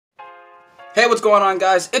Hey, what's going on,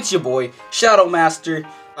 guys? It's your boy, Shadow Master.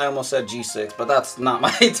 I almost said G6, but that's not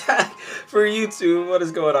my tag for YouTube. What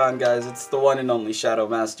is going on, guys? It's the one and only Shadow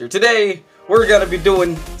Master. Today, we're gonna be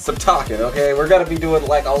doing some talking, okay? We're gonna be doing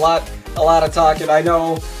like a lot of talking. I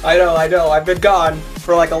know. I've been gone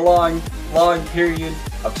for like a long period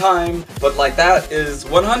of time, but like that is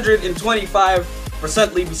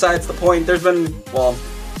 125% besides the point. There's been, well,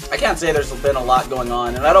 I can't say there's been a lot going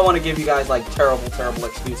on, and I don't want to give you guys like terrible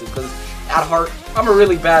excuses, because at heart, I'm a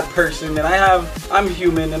really bad person, and I'm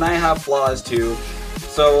human, and I have flaws too.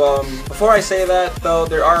 So, before I say that, though,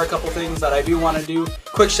 there are a couple things that I do want to do.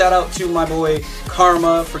 Quick shout out to my boy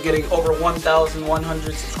Karma for getting over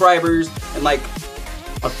 1,100 subscribers in like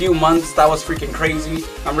a few months. That was freaking crazy.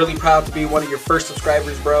 I'm really proud to be one of your first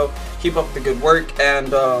subscribers, bro. Keep up the good work.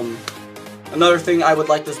 And another thing I would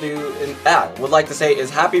like to do, is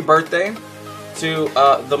happy birthday to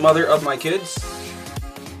the mother of my kids.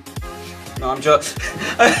 No, I'm joking.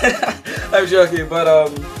 I'm joking, but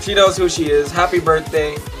she knows who she is. Happy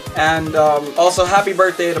birthday. And also happy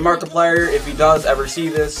birthday to Markiplier if he does ever see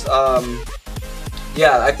this.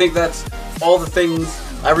 Yeah, I think that's all the things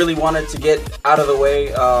I really wanted to get out of the way.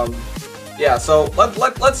 Yeah, so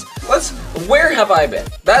let's where have I been?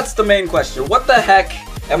 That's the main question. What the heck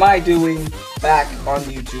am I doing back on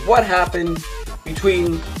YouTube? What happened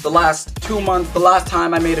between the last 2 months, the last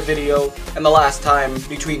time I made a video, and the last time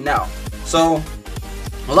between now? So,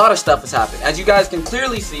 a lot of stuff has happened. As you guys can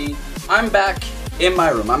clearly see, I'm back in my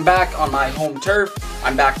room. I'm back on my home turf.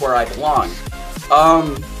 I'm back where I belong.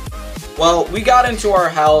 Well, we got into our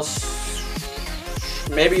house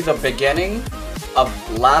maybe the beginning of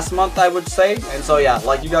last month, I would say. And so yeah,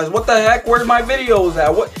 like you guys, what the heck? Where are my videos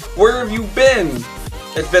at? Where have you been?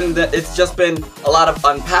 It's just been a lot of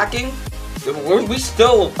unpacking. We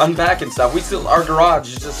still unpacking stuff. Our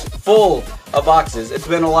garage is just full of boxes. It's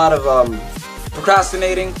been a lot of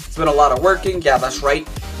procrastinating. It's been a lot of working. Yeah, that's right.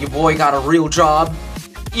 Your boy got a real job,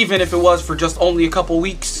 even if it was for just only a couple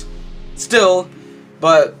weeks. Still,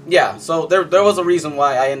 but yeah. So there was a reason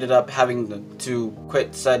why I ended up having to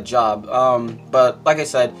quit said job. But like I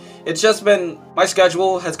said, it's just been, my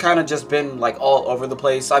schedule has kind of just been like all over the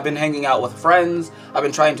place. I've been hanging out with friends. I've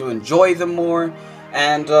been trying to enjoy them more.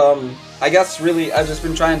 And I guess really I've just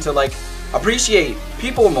been trying to like appreciate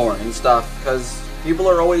people more and stuff, because people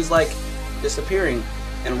are always like disappearing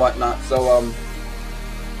and whatnot. So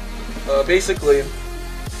basically,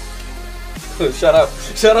 shut up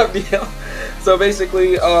DL. So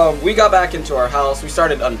basically, we got back into our house. We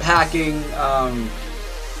started unpacking. A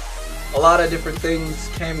lot of different things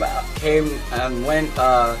came and went.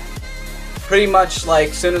 Pretty much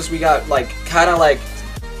like soon as we got like kind of like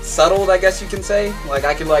settled, I guess you can say. Like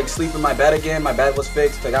I could like sleep in my bed again. My bed was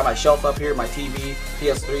fixed. I got my shelf up here, my TV,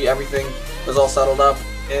 PS3, everything was all settled up.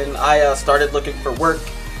 And I started looking for work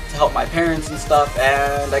to help my parents and stuff,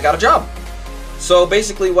 and I got a job. So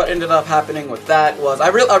basically, what ended up happening with that was I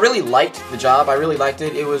really liked the job. I really liked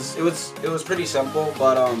it. It was pretty simple,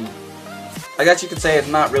 but I guess you could say it's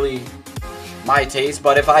not really my taste.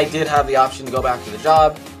 But if I did have the option to go back to the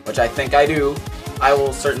job, which I think I do, I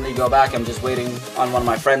will certainly go back. I'm just waiting on one of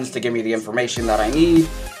my friends to give me the information that I need,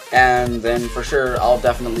 and then for sure I'll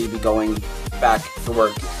definitely be going back to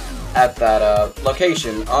work at that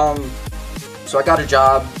location. So I got a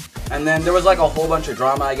job, and then there was like a whole bunch of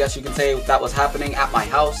drama, I guess you can say, that was happening at my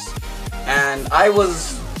house, and I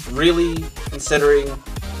was really considering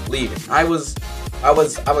leaving. I was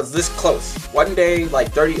this close. One day,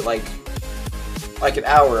 like an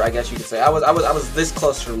hour, I guess you could say. I was this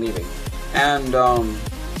close from leaving. And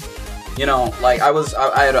you know, like I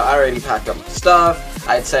had already packed up my stuff.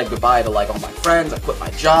 I had said goodbye to like all my friends. I quit my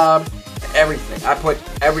job, everything. I put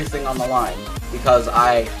everything on the line because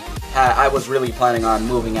I was really planning on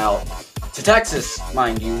moving out to Texas,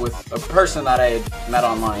 mind you, with a person that I had met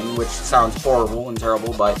online, which sounds horrible and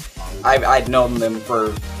terrible, but I'd known them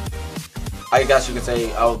for, I guess you could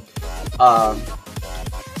say,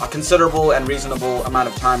 a considerable and reasonable amount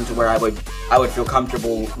of time to where I would feel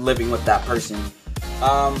comfortable living with that person.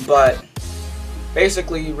 But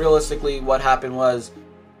basically, realistically, what happened was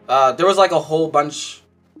there was like a whole bunch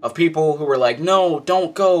of people who were like, no,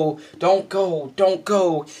 don't go,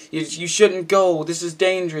 you shouldn't go, this is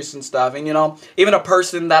dangerous and stuff. And you know, even a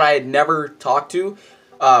person that I had never talked to,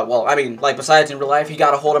 well, I mean, like besides in real life, he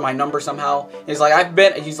got a hold of my number somehow. He's like,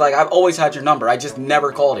 I've always had your number, I just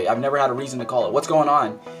never called it. I've never had a reason to call it. What's going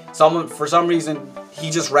on? For some reason, he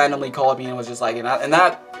just randomly called me and was just like, and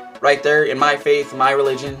that right there, in my faith, my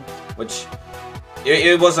religion, which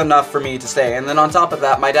it was enough for me to stay. And then on top of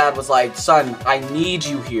that, my dad was like, son, I need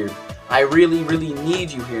you here. I really, really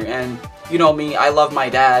need you here. And you know me, I love my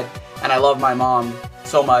dad. and I love my mom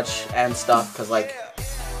so much and stuff, because like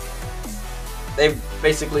they've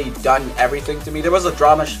basically done everything to me. There was a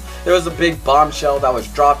big bombshell that was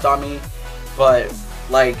dropped on me, but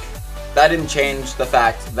like that didn't change the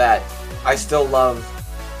fact that I still love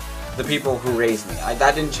the people who raised me.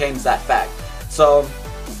 That didn't change that fact. So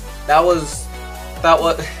that was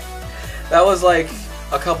like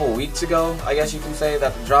a couple weeks ago, I guess you can say,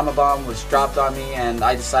 that the drama bomb was dropped on me, and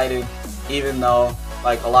I decided, even though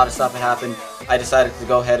like a lot of stuff had happened, I decided to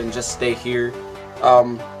go ahead and just stay here.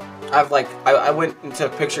 I went and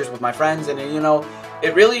took pictures with my friends, and you know,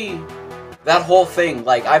 it really, that whole thing,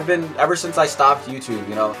 like I've been, ever since I stopped YouTube,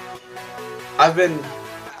 you know,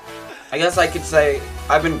 I guess I could say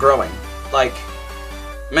I've been growing, like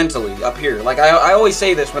mentally up here. Like I always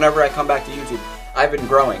say this whenever I come back to YouTube, I've been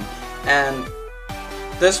growing, and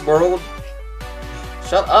this world,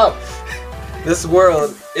 shut up, this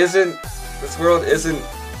world isn't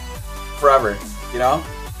forever, you know?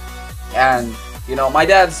 And you know, my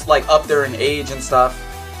dad's like up there in age and stuff,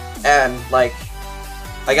 and like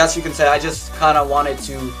I guess you can say I just kind of wanted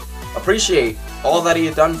to appreciate all that he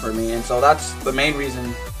had done for me, and so that's the main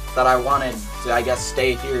reason that I wanted to, I guess,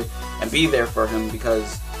 stay here and be there for him,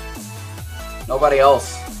 because nobody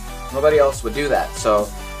else would do that. So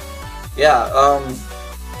yeah,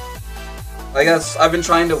 I guess I've been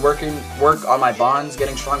trying to work on my bonds,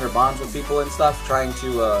 getting stronger bonds with people and stuff, trying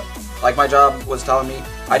to like my job was telling me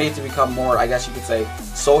I need to become more, I guess you could say,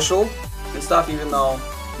 social and stuff, even though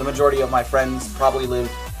the majority of my friends probably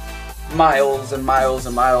live miles and miles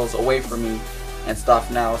and miles away from me and stuff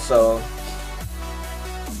now. So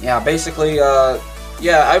yeah, basically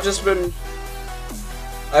yeah, I've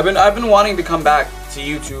been wanting to come back to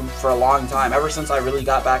YouTube for a long time. Ever since I really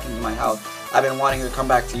got back into my house, I've been wanting to come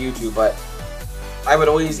back to YouTube, but I would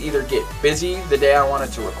always either get busy the day I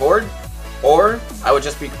wanted to record, or I would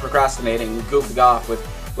just be procrastinating, goofing off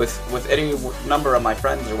with any number of my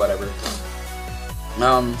friends or whatever.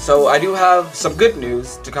 So I do have some good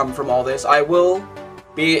news to come from all this. I will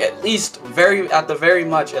be at the very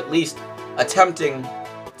much attempting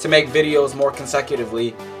to make videos more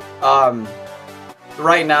consecutively.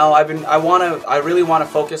 Right now, I really want to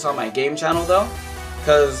focus on my game channel though,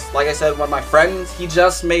 because like I said, one of my friends, he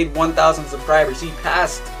just made 1,000 subscribers. He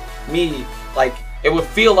passed me, like, it would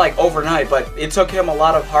feel like overnight, but it took him a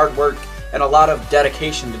lot of hard work and a lot of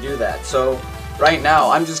dedication to do that. So right now,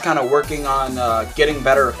 I'm just kind of working on getting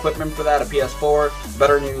better equipment for that, a PS4,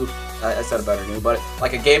 I said a better new, but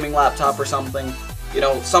like a gaming laptop or something, you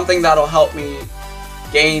know, something that'll help me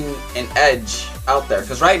gain an edge out there.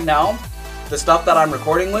 Because right now, the stuff that I'm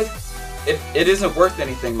recording with, it isn't worth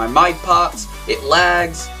anything. My mic pops, it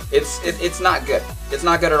lags, it's not good. It's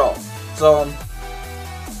not good at all. So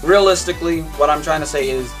realistically, what I'm trying to say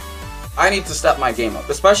is I need to step my game up,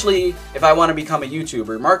 especially if I want to become a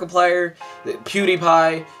YouTuber. Markiplier,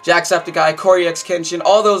 PewDiePie, Jacksepticeye, CoryxKenshin,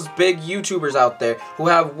 all those big YouTubers out there who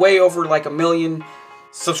have way over like 1 million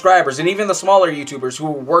subscribers, and even the smaller YouTubers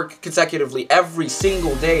who work consecutively every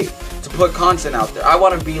single day to put content out there. I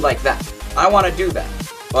want to be like that. I want to do that.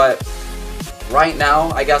 But right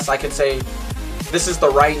now, I guess I could say this is the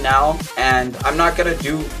right now, and I'm not going to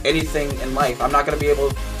do anything in life. I'm not going to be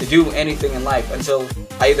able to do anything in life until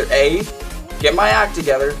I either A, get my act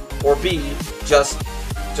together, or B, just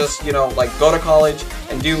you know, like go to college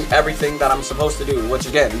and do everything that I'm supposed to do, which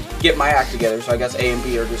again, get my act together. So I guess A and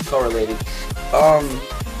B are just correlated.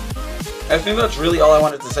 I think that's really all I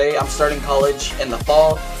wanted to say. I'm starting college in the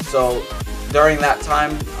fall, so during that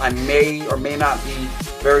time, I may or may not be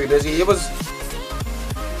very busy.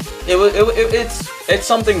 It's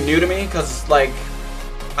something new to me, because like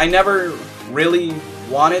I never really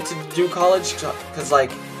wanted to do college, because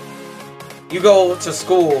like you go to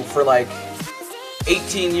school for like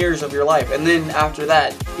 18 years of your life, and then after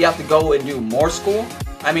that you have to go and do more school.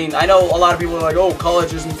 I mean, I know a lot of people are like, oh,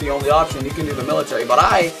 college isn't the only option, you can do the military, but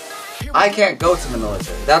I can't go to the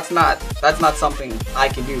military. That's not something I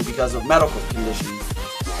can do because of medical conditions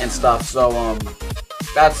and stuff. So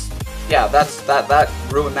that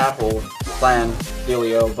ruined that whole plan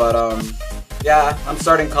dealio. But yeah, I'm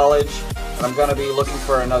starting college, and I'm gonna be looking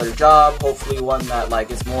for another job, hopefully one that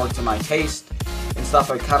like is more to my taste and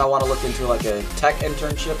stuff. I kind of want to look into like a tech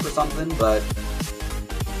internship or something, but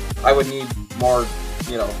I would need more,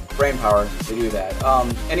 you know, brain power to do that.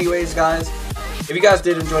 Anyways, guys, if you guys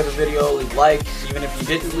did enjoy the video, leave a like. Even if you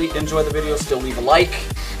didn't enjoy the video, still leave a like.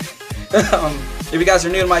 If you guys are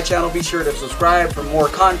new to my channel, be sure to subscribe for more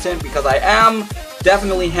content, because I am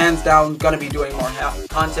definitely hands down gonna be doing more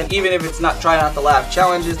content, even if it's not try not to laugh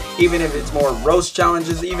challenges, even if it's more roast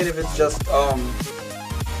challenges, even if it's just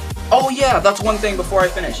Oh yeah, that's one thing before I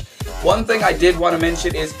finish. One thing I did want to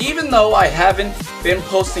mention is, even though I haven't been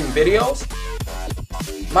posting videos,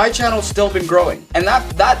 my channel's still been growing. And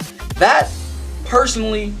that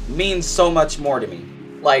personally means so much more to me.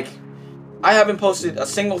 Like, I haven't posted a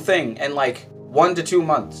single thing in like 1 to 2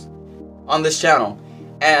 months on this channel.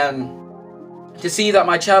 And to see that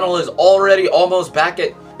my channel is already almost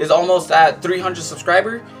at 300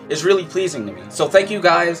 subscribers is really pleasing to me. So thank you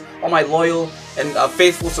guys, all my loyal and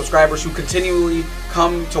faithful subscribers who continually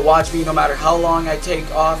come to watch me no matter how long I take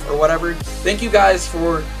off or whatever. Thank you guys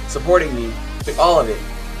for supporting me with all of it.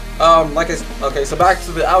 Okay, so back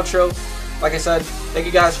to the outro. Like I said, thank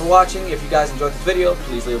you guys for watching. If you guys enjoyed this video,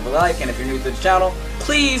 please leave a like. And if you're new to the channel,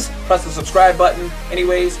 please press the subscribe button.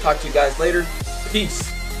 Anyways, talk to you guys later.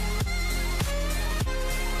 Peace.